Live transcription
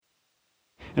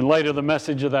In light of the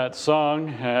message of that song,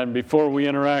 and before we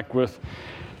interact with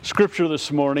Scripture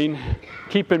this morning,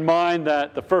 keep in mind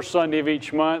that the first Sunday of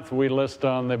each month we list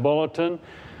on the bulletin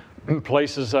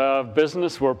places of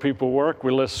business where people work.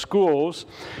 We list schools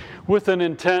with an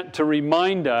intent to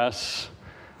remind us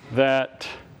that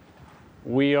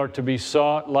we are to be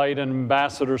salt, light, and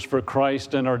ambassadors for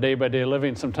Christ in our day-by-day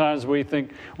living. Sometimes we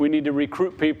think we need to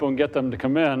recruit people and get them to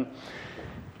come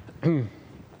in.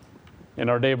 In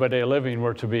our day-by-day living,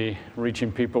 we're to be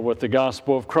reaching people with the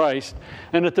gospel of Christ.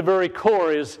 And at the very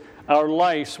core is our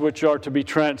lives, which are to be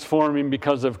transforming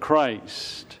because of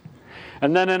Christ.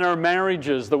 And then in our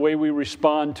marriages, the way we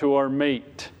respond to our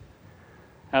mate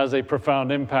has a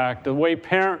profound impact. The way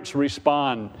parents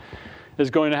respond is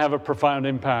going to have a profound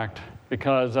impact,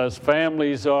 because as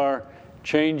families are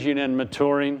changing and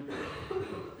maturing,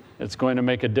 it's going to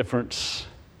make a difference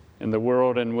in the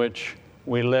world in which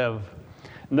we live.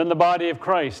 And then the body of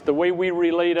Christ, the way we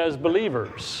relate as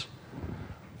believers,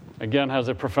 again, has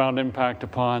a profound impact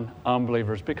upon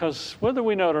unbelievers. Because whether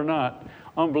we know it or not,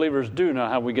 unbelievers do know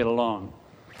how we get along.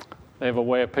 They have a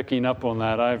way of picking up on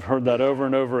that. I've heard that over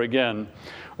and over again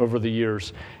over the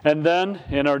years. And then,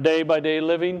 in our day-by-day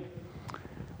living,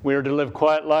 we are to live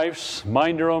quiet lives,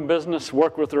 mind our own business,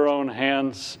 work with our own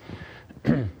hands,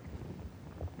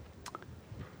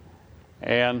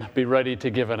 and be ready to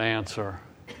give an answer.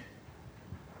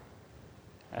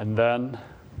 And then,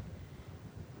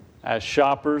 as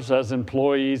shoppers, as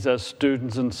employees, as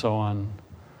students, and so on,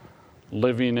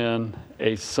 living in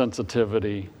a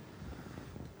sensitivity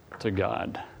to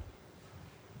God.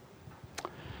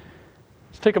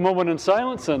 Let's take a moment in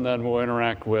silence, and then we'll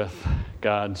interact with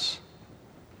God's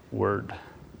Word.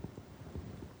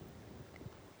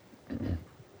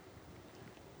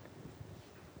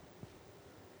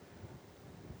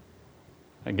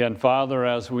 Again, Father,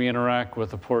 as we interact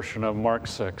with a portion of Mark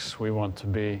 6, we want to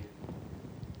be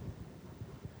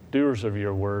doers of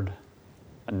your word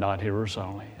and not hearers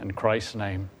only. In Christ's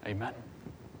name, amen.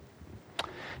 I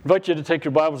invite you to take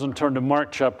your Bibles and turn to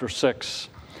Mark chapter 6,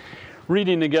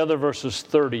 reading together verses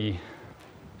 30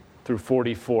 through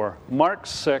 44. Mark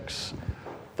 6,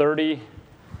 30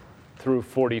 through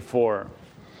 44.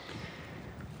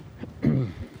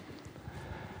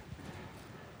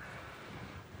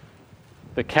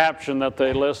 The caption that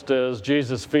they list is,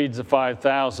 Jesus feeds the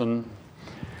 5,000.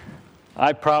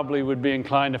 I probably would be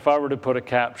inclined, if I were to put a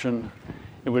caption,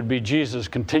 it would be Jesus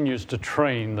continues to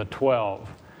train the 12.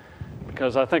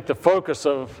 Because I think the focus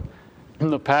of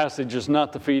the passage is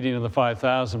not the feeding of the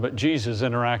 5,000, but Jesus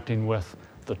interacting with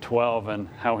the 12 and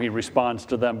how he responds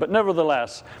to them. But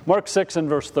nevertheless, Mark 6 and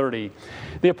verse 30,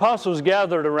 the apostles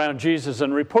gathered around Jesus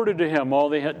and reported to him all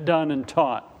they had done and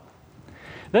taught.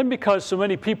 Then, because so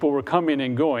many people were coming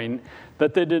and going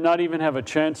that they did not even have a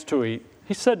chance to eat,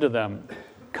 he said to them,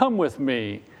 "Come with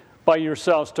me by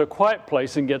yourselves to a quiet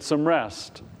place and get some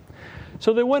rest."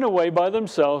 So they went away by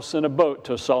themselves in a boat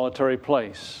to a solitary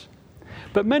place.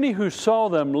 But many who saw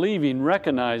them leaving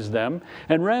recognized them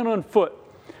and ran on foot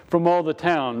from all the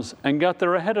towns and got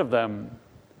there ahead of them.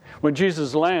 When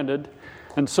Jesus landed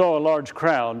and saw a large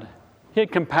crowd, he had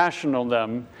compassion on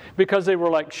them because they were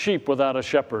like sheep without a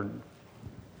shepherd.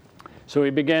 So he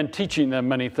began teaching them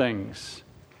many things.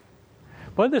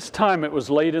 By this time it was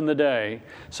late in the day,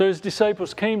 so his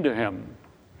disciples came to him.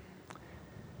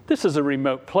 "This is a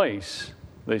remote place,"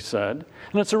 they said,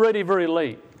 "and it's already very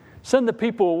late. Send the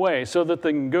people away so that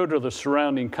they can go to the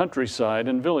surrounding countryside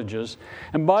and villages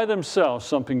and buy themselves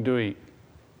something to eat."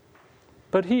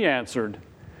 But he answered,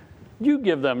 "You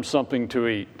give them something to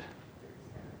eat."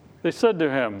 They said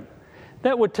to him,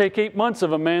 "That would take 8 months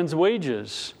of a man's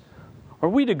wages. Are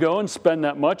we to go and spend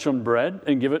that much on bread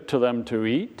and give it to them to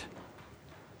eat?"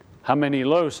 "How many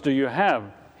loaves do you have?"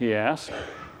 he asked.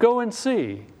 "Go and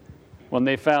see." When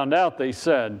they found out, they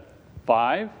said,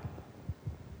 5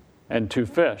 and 2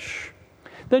 fish.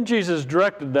 Then Jesus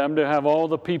directed them to have all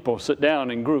the people sit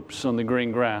down in groups on the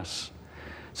green grass.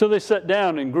 So they sat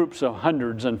down in groups of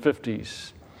hundreds and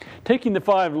fifties. Taking the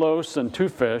 5 loaves and 2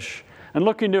 fish, and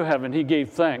looking to heaven, he gave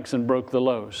thanks and broke the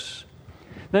loaves.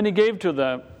 Then he gave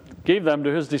them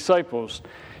to his disciples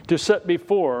to set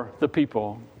before the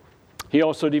people. He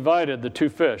also divided the 2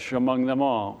 fish among them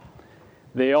all.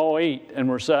 They all ate and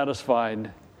were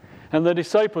satisfied. And the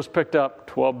disciples picked up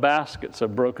 12 baskets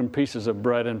of broken pieces of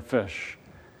bread and fish.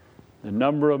 The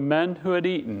number of men who had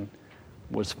eaten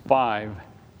was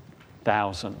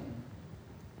 5,000.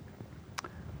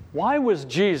 Why was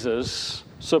Jesus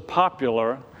so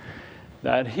popular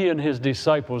that he and his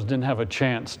disciples didn't have a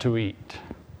chance to eat?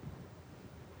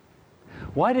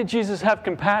 Why did Jesus have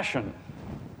compassion?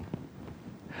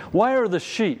 Why are the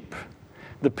sheep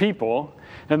the people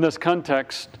in this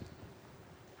context,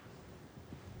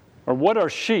 or what are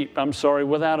sheep,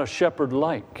 without a shepherd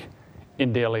like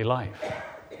in daily life?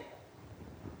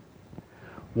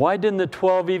 Why didn't the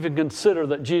 12 even consider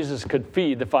that Jesus could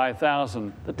feed the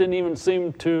 5,000? That didn't even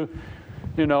seem to,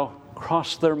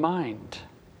 cross their mind.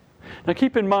 Now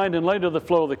keep in mind, in light of the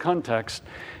flow of the context,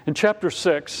 in chapter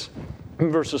 6,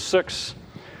 verses 6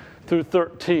 through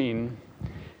 13,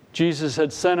 Jesus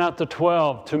had sent out the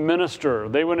 12 to minister.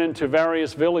 They went into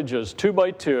various villages, 2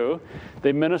 by 2.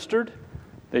 They ministered,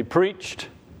 they preached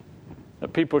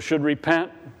that people should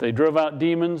repent. They drove out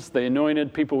demons. They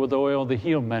anointed people with oil. They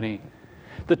healed many.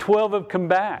 The 12 have come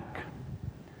back.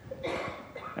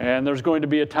 And there's going to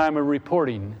be a time of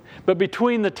reporting. But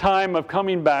between the time of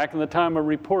coming back and the time of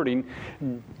reporting,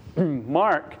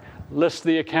 Mark lists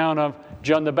the account of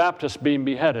John the Baptist being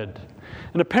beheaded.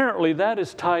 And apparently that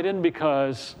is tied in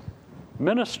because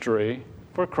ministry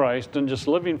for Christ and just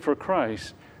living for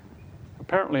Christ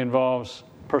apparently involves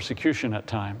persecution at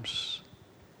times.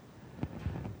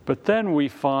 But then we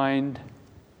find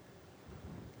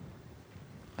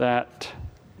that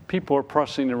people are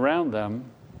pressing around them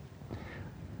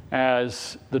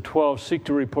as the 12 seek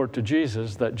to report to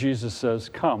Jesus that Jesus says,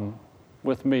 "Come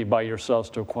with me by yourselves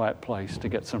to a quiet place to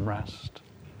get some rest."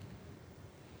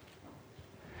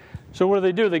 So what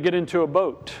do? They get into a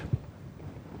boat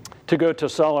to go to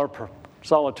a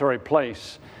solitary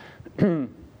place. But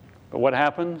what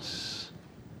happens?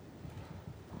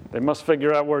 They must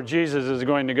figure out where Jesus is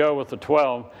going to go with the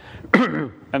 12,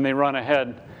 and they run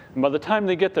ahead. And by the time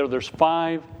they get there, there's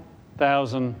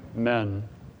 5,000 men.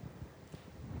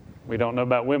 We don't know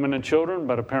about women and children,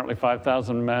 but apparently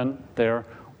 5,000 men there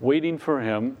waiting for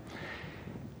him.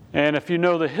 And if you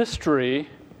know the history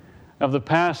of the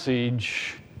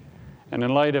passage, and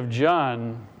in light of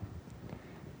John,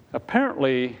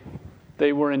 apparently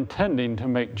they were intending to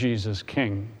make Jesus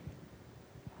king.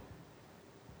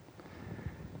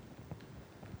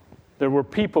 There were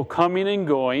people coming and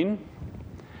going.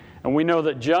 And we know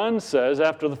that John says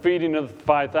after the feeding of the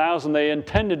 5,000, they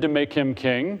intended to make him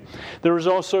king. There was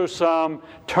also some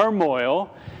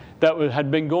turmoil that had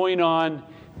been going on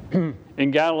in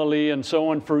Galilee and so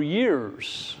on for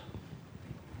years.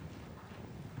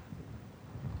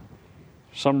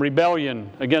 Some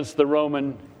rebellion against the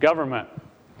Roman government.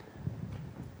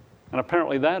 And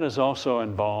apparently that is also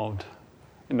involved,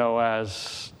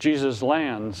 as Jesus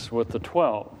lands with the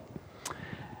 12.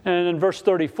 And in verse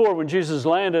 34, when Jesus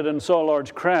landed and saw a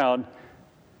large crowd,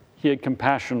 he had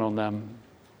compassion on them.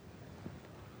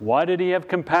 Why did he have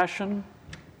compassion?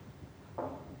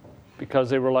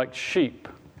 Because they were like sheep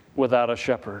without a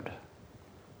shepherd.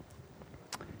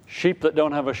 Sheep that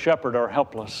don't have a shepherd are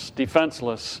helpless,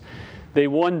 defenseless. They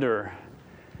wander.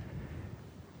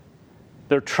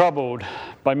 They're troubled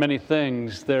by many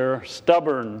things. They're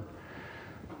stubborn.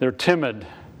 They're timid,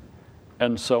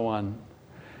 and so on.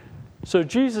 So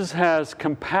Jesus has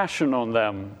compassion on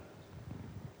them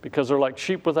because they're like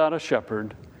sheep without a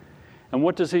shepherd. And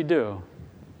what does he do?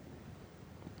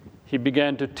 He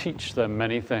began to teach them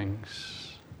many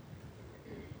things.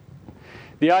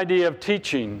 The idea of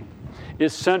teaching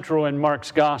is central in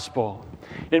Mark's gospel.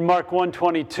 In Mark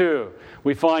 1:22,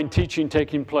 we find teaching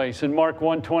taking place. In Mark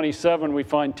 1:27, we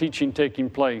find teaching taking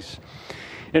place.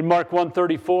 In Mark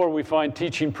 1:34, we find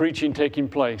teaching, preaching taking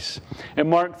place. In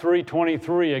Mark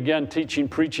 3:23, again, teaching,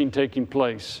 preaching taking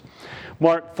place.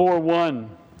 Mark 4:1,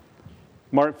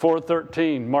 Mark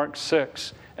 4:13, Mark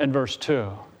 6, and verse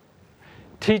 2.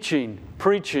 Teaching,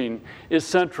 preaching is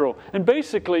central. And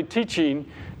basically, teaching,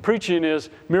 preaching is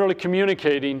merely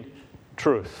communicating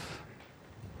truth.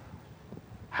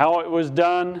 How it was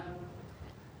done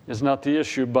is not the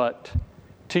issue, but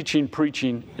teaching,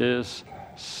 preaching is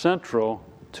central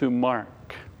to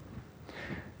Mark.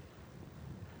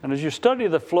 And as you study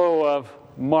the flow of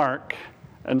Mark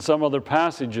and some other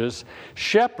passages,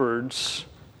 shepherds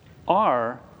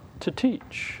are to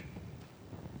teach.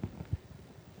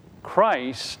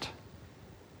 Christ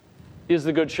is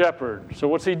the good shepherd. So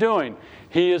what's he doing?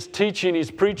 He is teaching,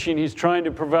 he's preaching, he's trying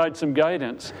to provide some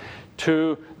guidance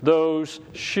to those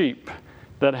sheep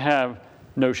that have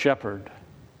no shepherd.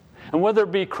 And whether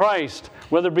it be Christ,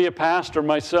 whether it be a pastor,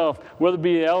 myself, whether it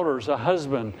be elders, a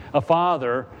husband, a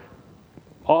father,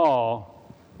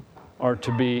 all are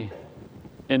to be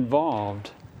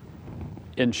involved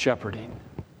in shepherding.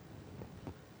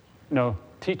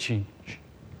 Teaching.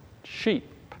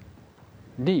 Sheep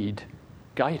need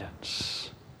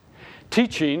guidance.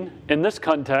 Teaching, in this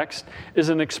context, is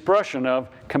an expression of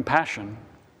compassion.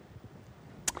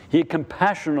 He had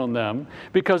compassion on them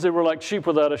because they were like sheep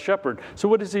without a shepherd. So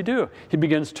what does he do? He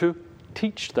begins to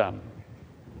teach them.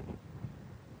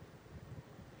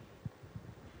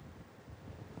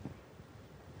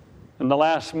 the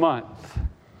last month,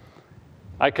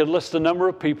 I could list a number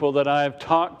of people that I have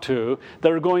talked to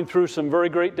that are going through some very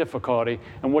great difficulty.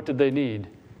 And what did they need?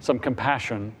 Some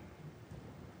compassion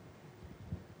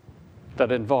that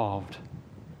involved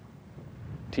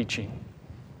teaching,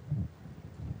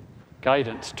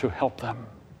 guidance to help them.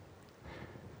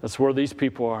 That's where these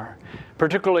people are.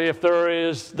 Particularly if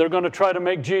they're going to try to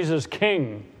make Jesus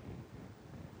king.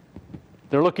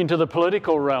 They're looking to the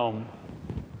political realm.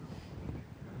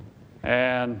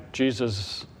 And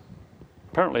Jesus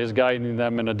apparently is guiding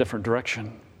them in a different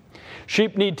direction.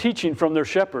 Sheep need teaching from their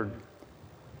shepherd.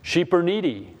 Sheep are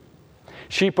needy.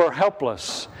 Sheep are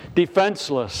helpless,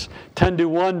 defenseless, tend to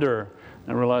wander.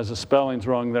 I realize the spelling's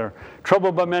wrong there.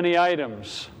 Troubled by many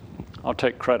items. I'll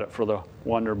take credit for the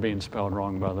wonder being spelled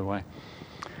wrong, by the way.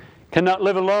 Cannot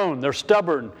live alone. They're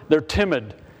stubborn. They're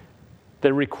timid.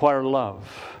 They require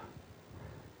love.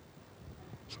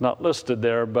 It's not listed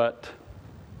there, but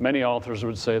many authors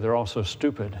would say they're also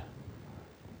stupid.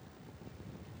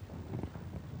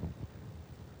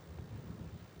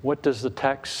 What does the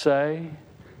text say?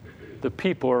 The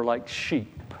people are like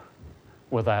sheep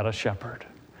without a shepherd.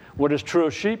 What is true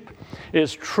of sheep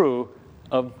is true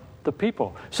of the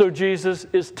people. So Jesus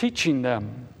is teaching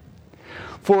them.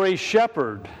 For a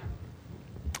shepherd,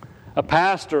 a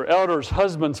pastor, elders,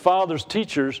 husbands, fathers,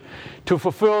 teachers, to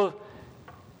fail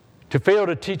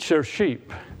to teach their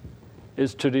sheep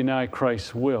is to deny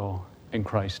Christ's will and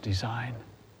Christ's design.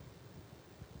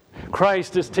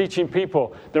 Christ is teaching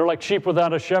people. They're like sheep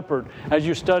without a shepherd. As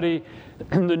you study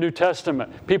in the New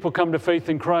Testament, people come to faith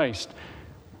in Christ.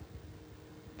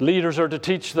 Leaders are to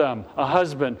teach them. A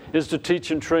husband is to teach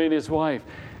and train his wife.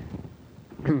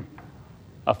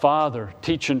 A father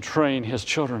teach and train his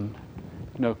children,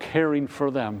 caring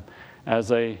for them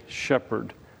as a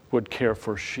shepherd would care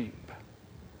for sheep.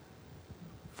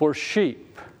 For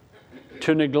sheep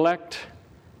to neglect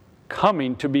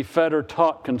coming to be fed or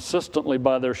taught consistently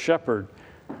by their shepherd,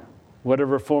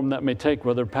 whatever form that may take,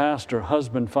 whether pastor,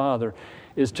 husband, father,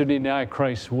 is to deny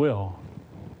Christ's will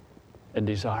and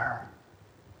desire.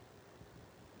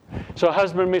 So a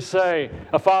husband may say,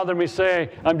 a father may say,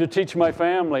 I'm to teach my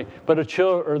family, but the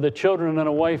children and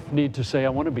a wife need to say, I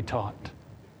want to be taught.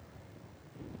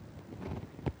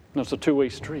 No, it's a two-way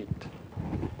street.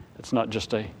 It's not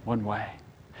just a one-way.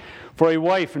 For a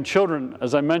wife and children,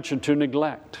 as I mentioned, to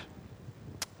neglect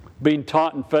being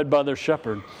taught and fed by their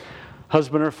shepherd,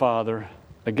 husband or father,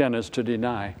 again, is to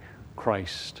deny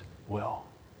Christ's will.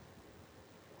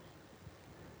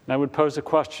 And I would pose a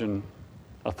question,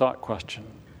 a thought question.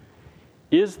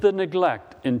 Is the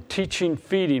neglect in teaching,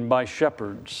 feeding by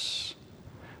shepherds,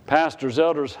 pastors,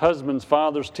 elders, husbands,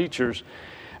 fathers, teachers,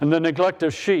 and the neglect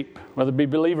of sheep, whether it be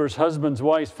believers, husbands,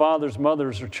 wives, fathers,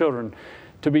 mothers, or children,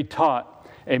 to be taught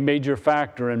a major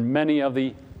factor in many of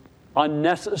the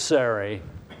unnecessary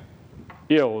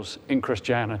ills in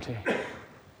Christianity?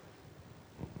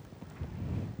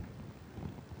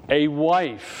 A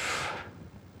wife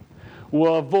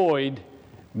will avoid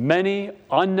many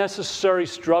unnecessary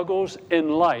struggles in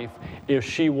life if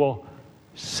she will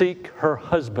seek her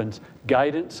husband's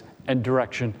guidance and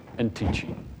direction and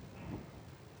teaching.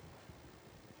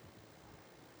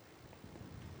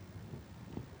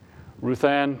 Ruth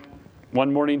Ann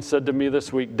one morning said to me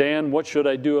this week, Dan, what should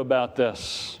I do about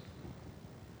this?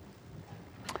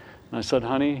 And I said,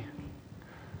 honey,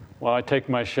 while I take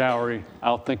my shower,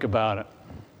 I'll think about it.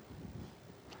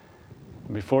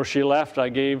 Before she left, I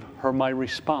gave her my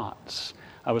response.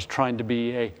 I was trying to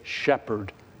be a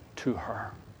shepherd to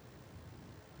her.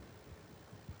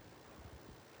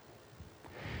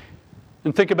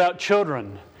 And think about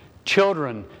children.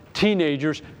 Children,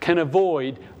 teenagers can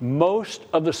avoid most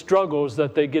of the struggles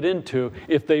that they get into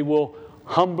if they will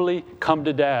humbly come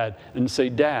to Dad and say,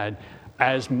 Dad,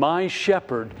 as my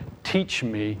shepherd, teach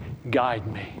me, guide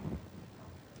me.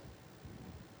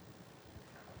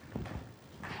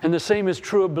 And the same is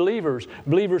true of believers.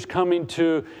 Believers coming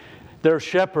to their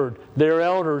shepherd, their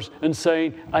elders, and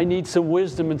saying, I need some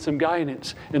wisdom and some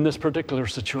guidance in this particular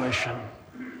situation.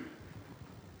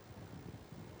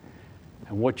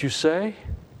 And what you say,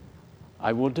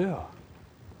 I will do.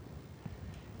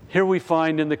 Here we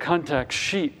find in the context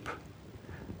sheep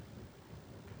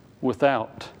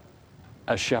without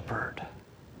a shepherd.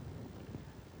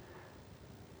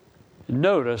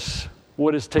 Notice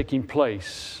what is taking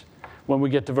place when we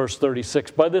get to verse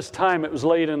 36. By this time, it was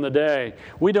late in the day.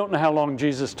 We don't know how long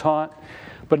Jesus taught,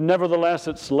 but nevertheless,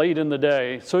 it's late in the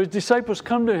day. So his disciples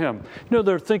come to him.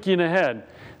 They're thinking ahead.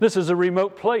 This is a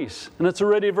remote place, and it's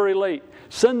already very late.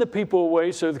 Send the people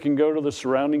away so they can go to the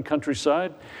surrounding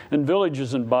countryside and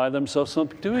villages and buy themselves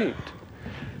something to eat.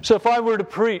 So if I were to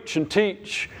preach and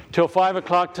teach till 5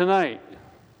 o'clock tonight,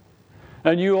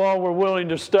 and you all were willing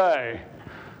to stay,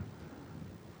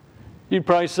 you'd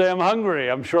probably say, I'm hungry.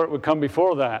 I'm sure it would come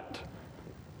before that.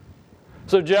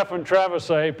 So Jeff and Travis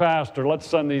say, hey, Pastor, let's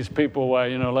send these people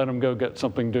away. Let them go get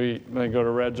something to eat. They go to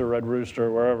Red's or Red Rooster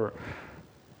or wherever.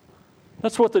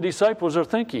 That's what the disciples are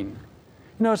thinking.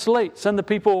 It's late. Send the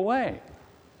people away.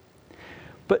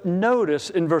 But notice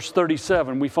in verse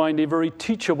 37, we find a very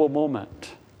teachable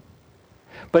moment.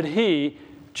 But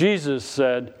Jesus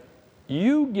said,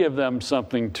 you give them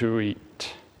something to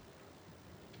eat.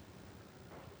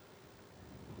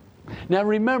 Now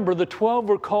remember, the 12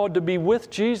 were called to be with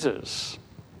Jesus.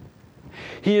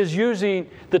 He is using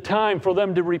the time for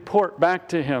them to report back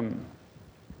to him.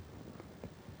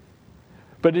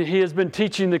 But he has been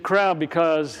teaching the crowd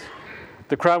because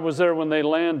the crowd was there when they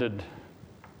landed.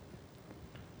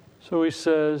 So he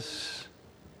says,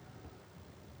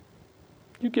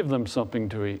 you give them something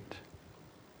to eat.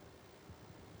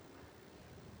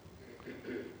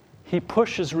 He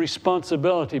pushes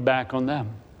responsibility back on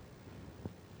them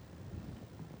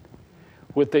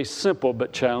with a simple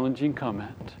but challenging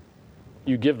comment.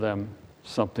 You give them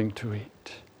something to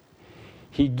eat.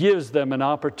 He gives them an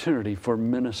opportunity for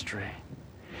ministry.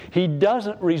 He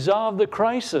doesn't resolve the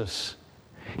crisis.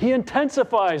 He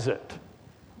intensifies it.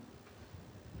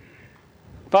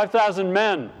 5,000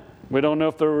 men. We don't know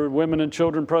if there were women and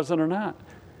children present or not.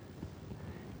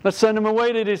 Let's send them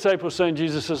away, the disciples saying.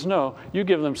 Jesus says, no, you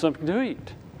give them something to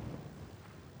eat.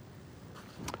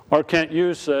 Or Kent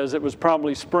Hughes says it was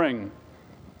probably spring,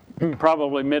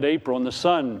 probably mid-April, and the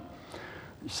sun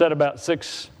set about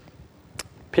 6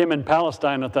 p.m. in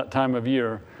Palestine at that time of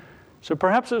year. So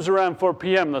perhaps it was around 4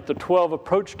 p.m. that the 12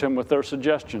 approached him with their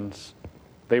suggestions.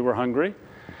 They were hungry,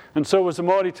 and so was the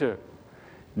multitude.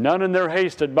 None in their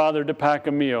haste had bothered to pack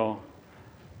a meal.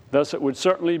 Thus it would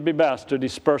certainly be best to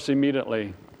disperse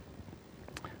immediately.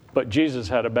 But Jesus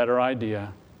had a better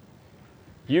idea.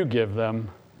 You give them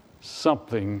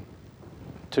something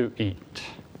to eat.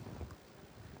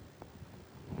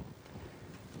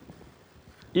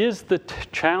 Is the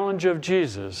challenge of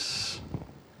Jesus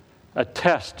a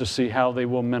test to see how they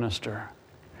will minister?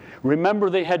 Remember,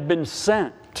 they had been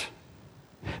sent.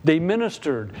 They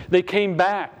ministered. They came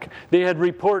back. They had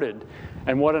reported.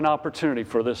 And what an opportunity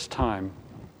for this time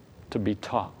to be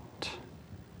taught.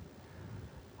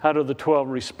 How do the 12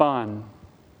 respond?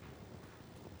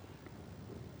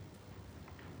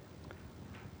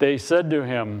 They said to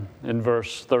him in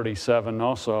verse 37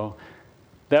 also,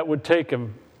 that would take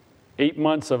him 8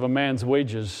 months of a man's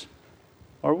wages.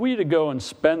 Are we to go and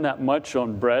spend that much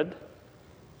on bread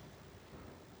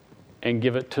and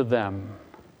give it to them?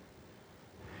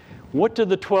 What do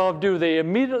the 12 do? They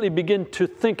immediately begin to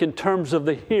think in terms of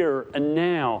the here and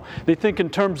now. They think in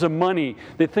terms of money.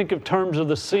 They think in terms of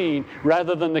the scene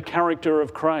rather than the character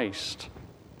of Christ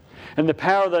and the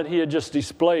power that he had just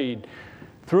displayed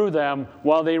through them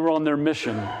while they were on their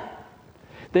mission.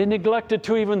 They neglected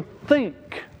to even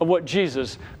think of what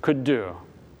Jesus could do.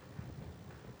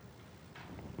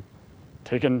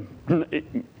 Taking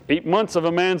 8 months of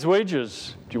a man's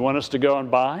wages. Do you want us to go and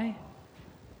buy?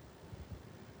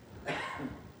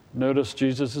 Notice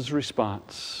Jesus'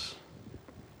 response.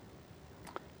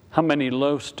 How many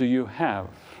loaves do you have?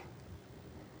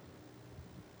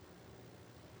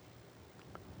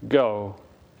 Go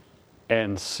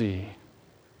and see.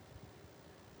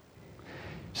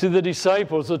 See, the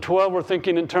disciples, the 12, were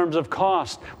thinking in terms of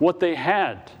cost, what they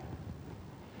had.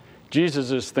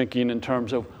 Jesus is thinking in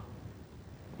terms of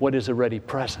what is already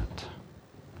present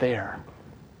there.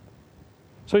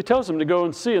 So he tells them to go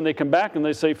and see, and they come back and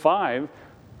they say 5.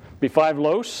 Be 5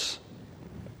 loaves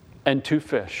and 2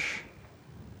 fish.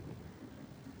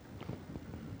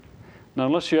 Now,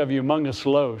 unless you have humongous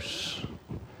loaves,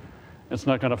 it's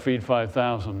not going to feed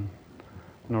 5,000,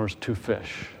 nor is 2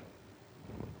 fish.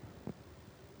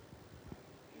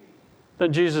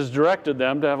 Then Jesus directed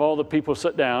them to have all the people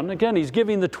sit down. Again, he's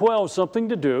giving the 12 something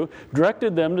to do.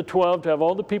 Directed them, the 12, to have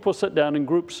all the people sit down in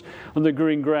groups on the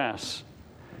green grass.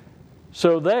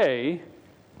 So they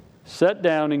sat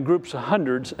down in groups of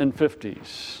hundreds and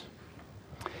fifties.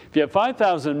 If you have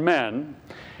 5,000 men,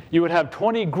 you would have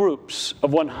 20 groups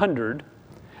of 100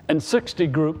 and 60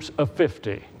 groups of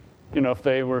 50, if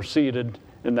they were seated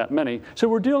in that many. So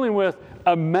we're dealing with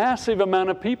a massive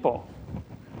amount of people.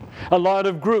 A lot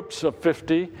of groups of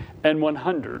 50 and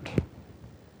 100.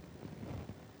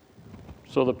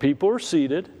 So the people are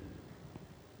seated,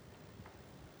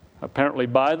 apparently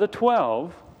by the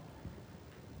 12,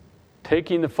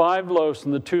 taking the 5 loaves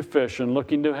and the 2 fish and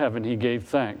looking to heaven, he gave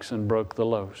thanks and broke the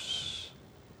loaves.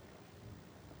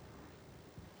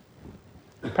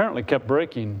 Apparently kept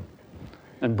breaking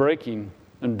and breaking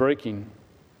and breaking.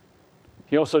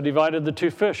 He also divided the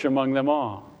 2 fish among them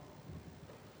all.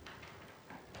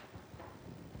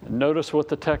 And notice what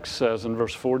the text says in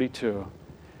verse 42.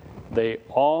 They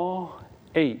all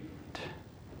ate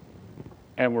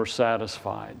and were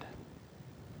satisfied.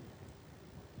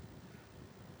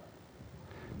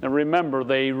 Now remember,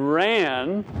 they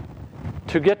ran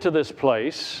to get to this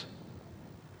place,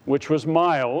 which was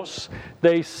miles.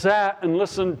 They sat and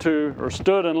listened to, or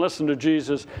stood and listened to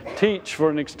Jesus teach for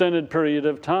an extended period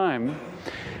of time.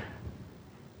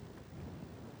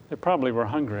 They probably were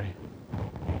hungry.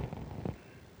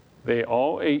 They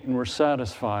all ate and were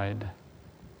satisfied.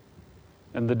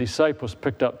 And the disciples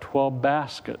picked up 12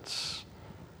 baskets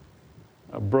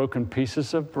of broken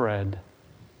pieces of bread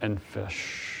and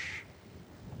fish.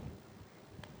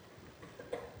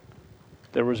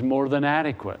 There was more than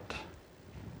adequate.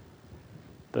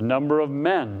 The number of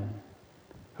men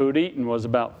who had eaten was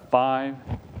about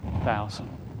 5,000.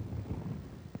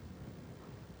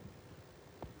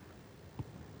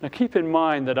 Now keep in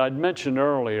mind that I'd mentioned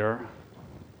earlier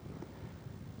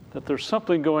that there's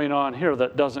something going on here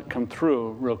that doesn't come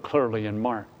through real clearly in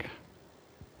Mark.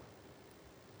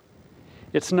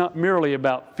 It's not merely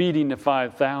about feeding the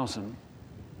 5,000.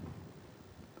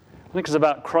 I think it's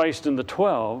about Christ and the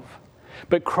 12,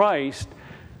 but Christ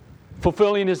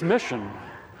fulfilling his mission.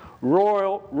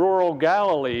 Rural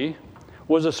Galilee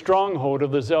was a stronghold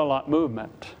of the Zealot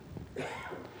movement.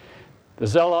 The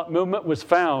Zealot movement was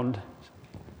found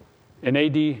in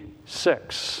AD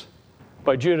 6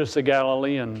 by Judas the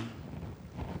Galilean.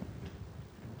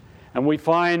 And we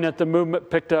find that the movement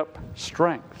picked up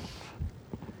strength.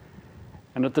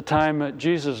 And at the time that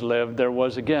Jesus lived, there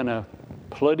was again a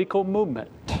political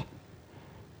movement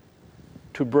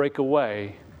to break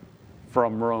away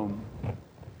from Rome.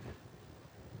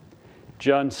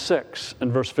 John 6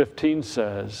 and verse 15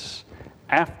 says,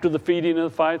 after the feeding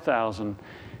of the 5,000,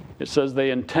 it says they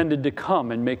intended to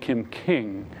come and make him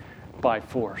king by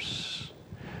force.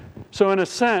 So in a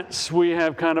sense, we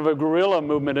have kind of a guerrilla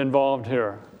movement involved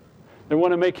here. They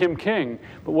want to make him king.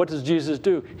 But what does Jesus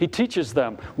do? He teaches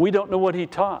them. We don't know what he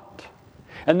taught.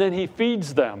 And then he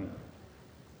feeds them.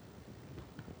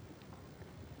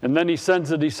 And then he sends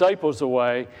the disciples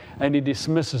away and he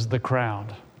dismisses the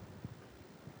crowd.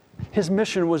 His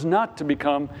mission was not to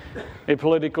become a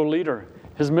political leader.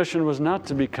 His mission was not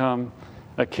to become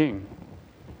a king.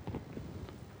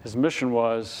 His mission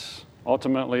was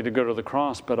ultimately to go to the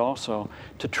cross, but also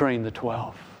to train the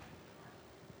 12.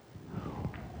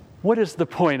 What is the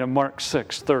point of Mark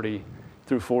 6:30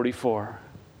 through 44?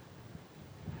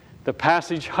 The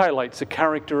passage highlights the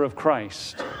character of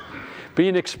Christ,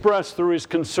 being expressed through his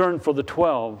concern for the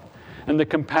 12 and the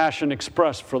compassion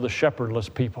expressed for the shepherdless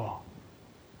people.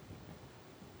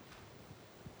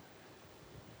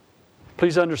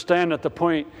 Please understand that the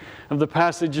point of the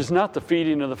passage is not the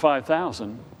feeding of the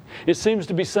 5,000. It seems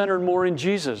to be centered more in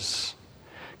Jesus,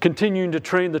 continuing to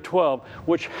train the 12,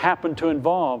 which happened to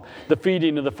involve the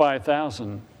feeding of the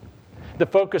 5,000. The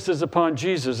focus is upon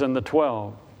Jesus and the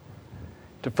 12.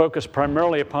 To focus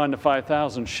primarily upon the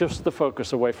 5,000 shifts the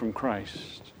focus away from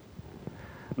Christ.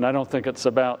 And I don't think it's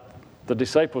about the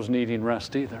disciples needing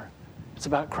rest either. It's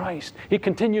about Christ. He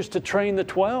continues to train the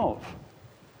 12.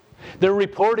 They're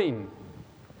reporting.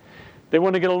 They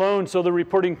want to get alone so the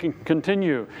reporting can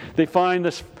continue. They find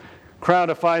this crowd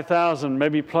of 5,000,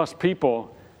 maybe plus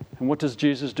people. And what does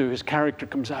Jesus do? His character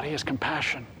comes out. He has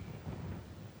compassion.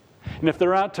 And if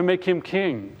they're out to make him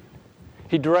king,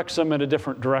 he directs them in a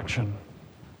different direction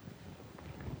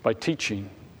by teaching.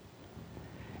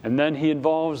 And then he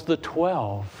involves the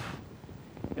 12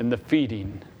 in the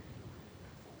feeding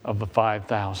of the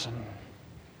 5,000.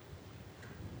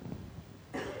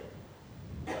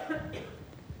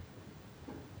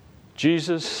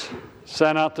 Jesus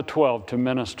sent out the 12 to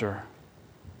minister.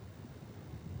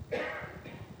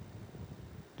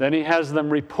 Then he has them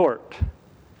report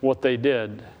what they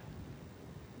did.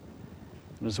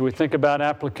 As we think about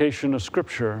application of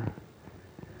Scripture,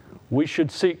 we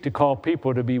should seek to call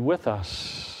people to be with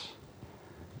us,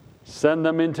 send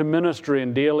them into ministry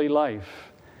and daily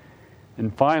life,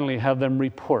 and finally have them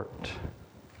report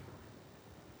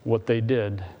what they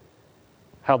did,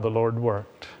 how the Lord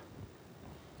worked.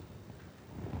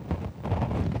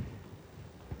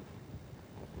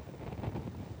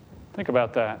 Think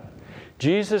about that.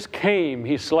 Jesus came,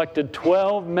 he selected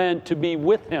 12 men to be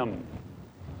with him.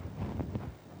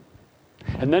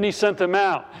 And then he sent them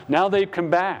out. Now they've come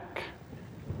back.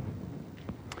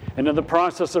 And in the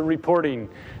process of reporting,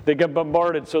 they get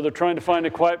bombarded, so they're trying to find a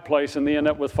quiet place, and they end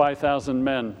up with 5,000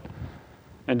 men.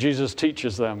 And Jesus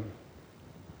teaches them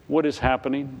what is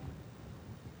happening?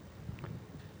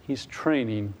 He's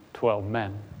training 12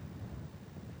 men.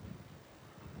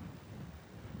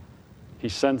 He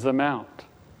sends them out.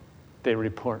 They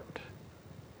report.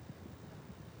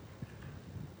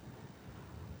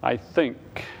 I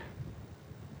think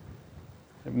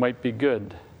it might be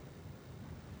good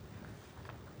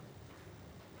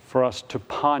for us to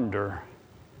ponder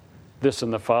this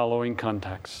in the following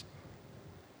context.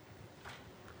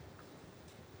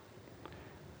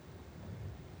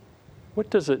 What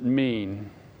does it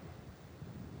mean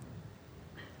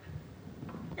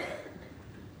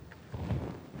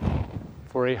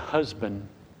for a husband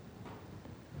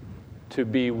to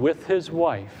be with his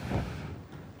wife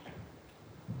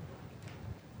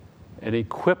and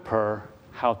equip her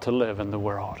how to live in the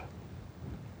world?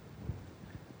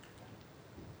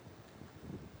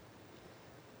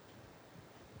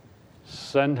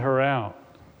 Send her out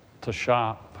to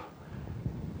shop,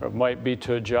 or it might be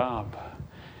to a job.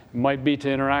 It might be to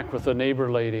interact with a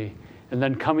neighbor lady, and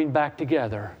then coming back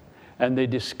together, and they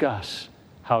discuss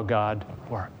how God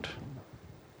worked.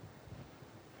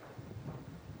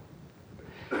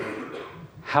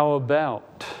 How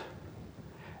about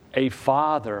a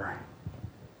father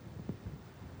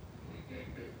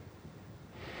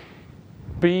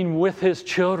being with his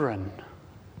children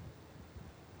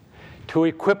to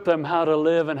equip them how to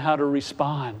live and how to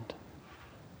respond,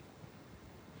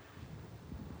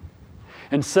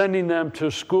 and sending them to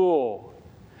school,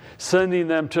 sending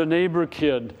them to a neighbor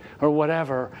kid or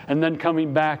whatever, and then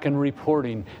coming back and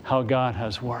reporting how God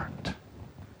has worked?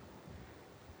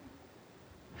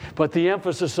 But the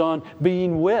emphasis on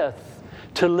being with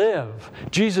to live.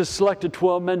 Jesus selected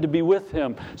 12 men to be with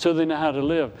him so they know how to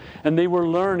live. And they were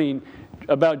learning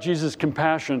about Jesus'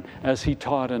 compassion as he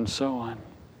taught and so on.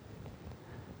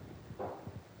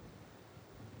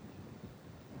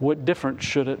 What difference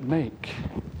should it make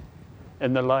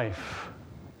in the life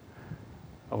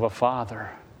of a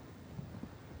father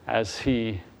as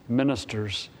he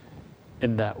ministers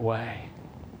in that way?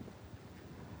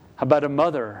 How about a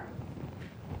mother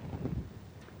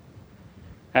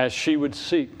as she would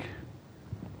seek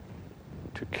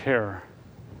to care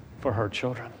for her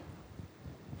children?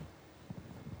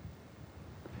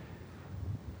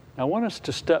 I want us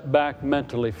to step back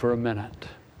mentally for a minute.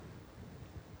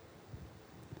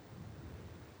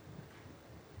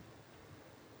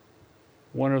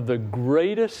 One of the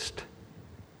greatest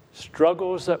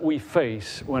struggles that we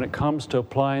face when it comes to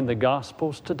applying the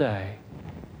Gospels today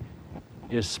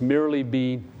is merely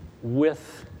being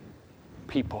with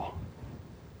people.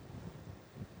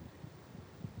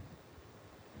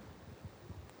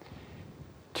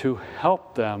 To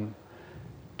help them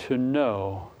to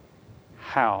know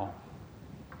how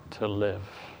to live.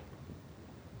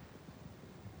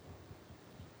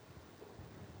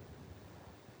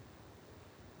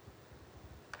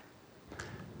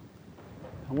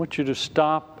 I want you to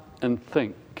stop and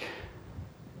think.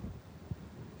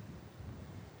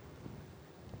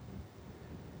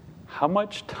 How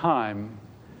much time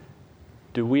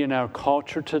do we in our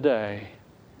culture today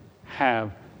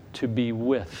have to be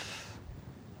with?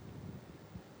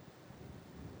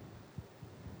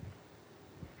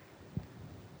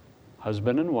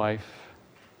 Husband and wife,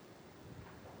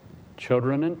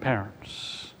 children and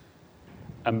parents,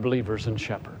 and believers and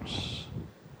shepherds.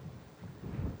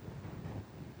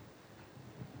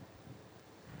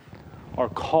 Our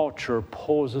culture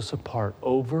pulls us apart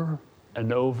over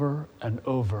and over and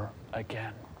over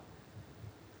again.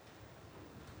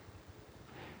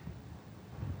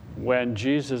 When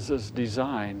Jesus'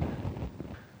 design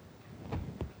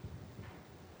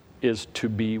is to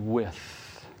be with.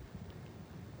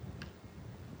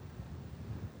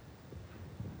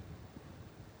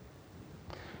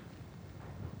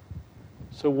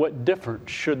 So what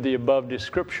difference should the above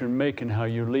description make in how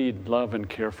you lead, love, and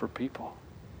care for people?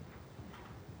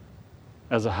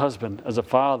 As a husband, as a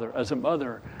father, as a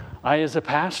mother, I as a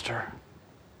pastor,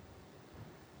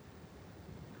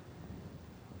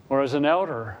 or as an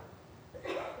elder,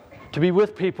 to be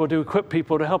with people, to equip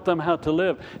people, to help them how to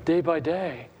live day by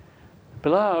day.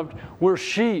 Beloved, we're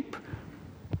sheep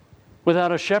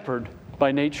without a shepherd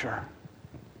by nature.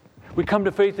 We come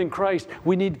to faith in Christ.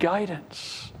 We need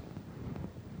guidance.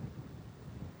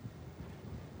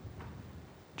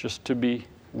 Just to be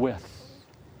with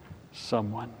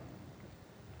someone.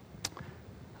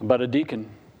 How about a deacon?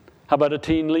 How about a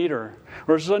teen leader?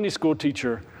 Or a Sunday school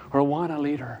teacher? Or a Awana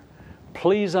leader?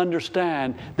 Please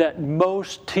understand that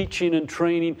most teaching and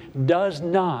training does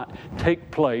not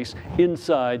take place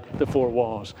inside the four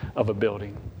walls of a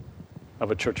building,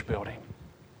 of a church building.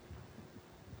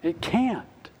 It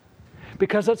can't.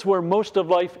 Because that's where most of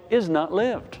life is not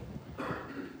lived.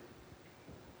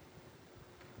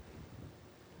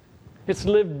 It's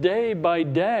lived day by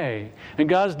day. And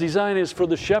God's design is for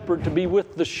the shepherd to be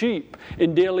with the sheep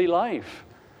in daily life,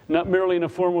 not merely in a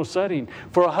formal setting.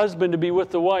 For a husband to be with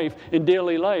the wife in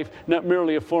daily life, not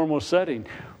merely a formal setting.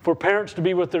 For parents to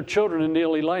be with their children in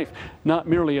daily life, not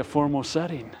merely a formal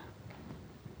setting.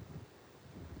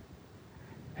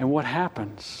 And what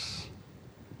happens?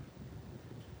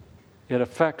 It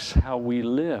affects how we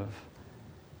live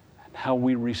and how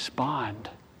we respond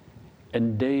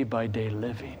in day-by-day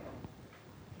living.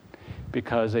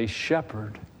 Because a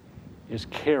shepherd is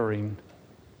caring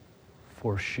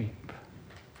for sheep.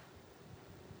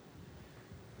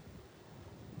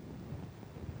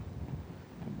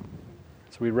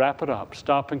 As we wrap it up,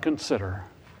 stop and consider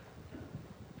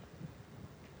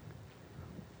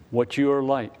what you are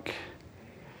like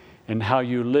and how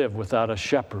you live without a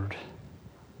shepherd.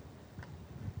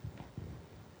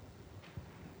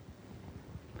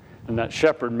 And that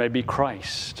shepherd may be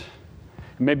Christ.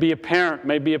 It may be a parent,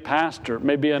 may be a pastor,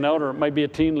 may be an elder, might be a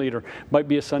teen leader, might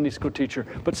be a Sunday school teacher.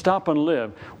 But stop and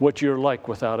live what you're like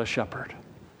without a shepherd.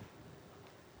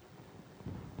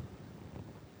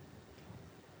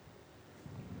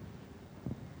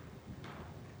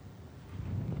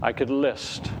 I could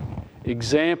list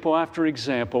example after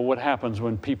example what happens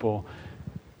when people,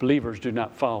 believers, do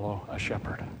not follow a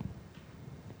shepherd.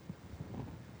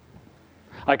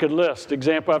 I could list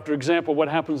example after example what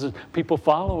happens when people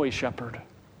follow a shepherd.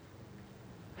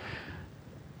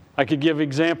 I could give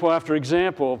example after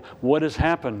example of what has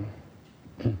happened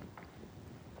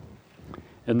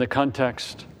in the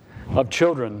context of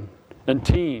children and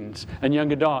teens and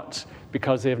young adults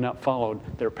because they have not followed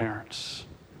their parents.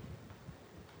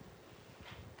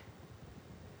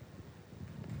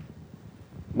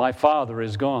 My father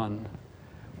is gone,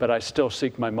 but I still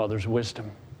seek my mother's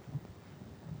wisdom.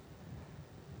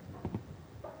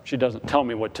 She doesn't tell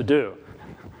me what to do.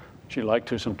 She'd like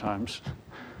to sometimes.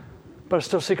 But I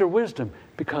still seek her wisdom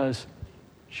because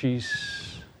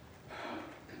she's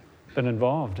been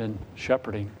involved in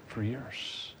shepherding for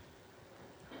years.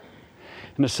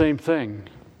 And the same thing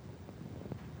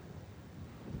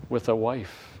with a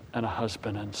wife and a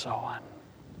husband and so on.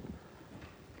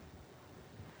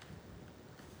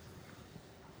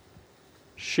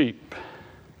 Sheep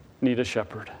need a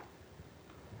shepherd.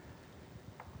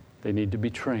 They need to be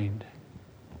trained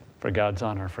for God's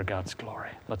honor, for God's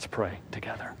glory. Let's pray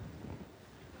together.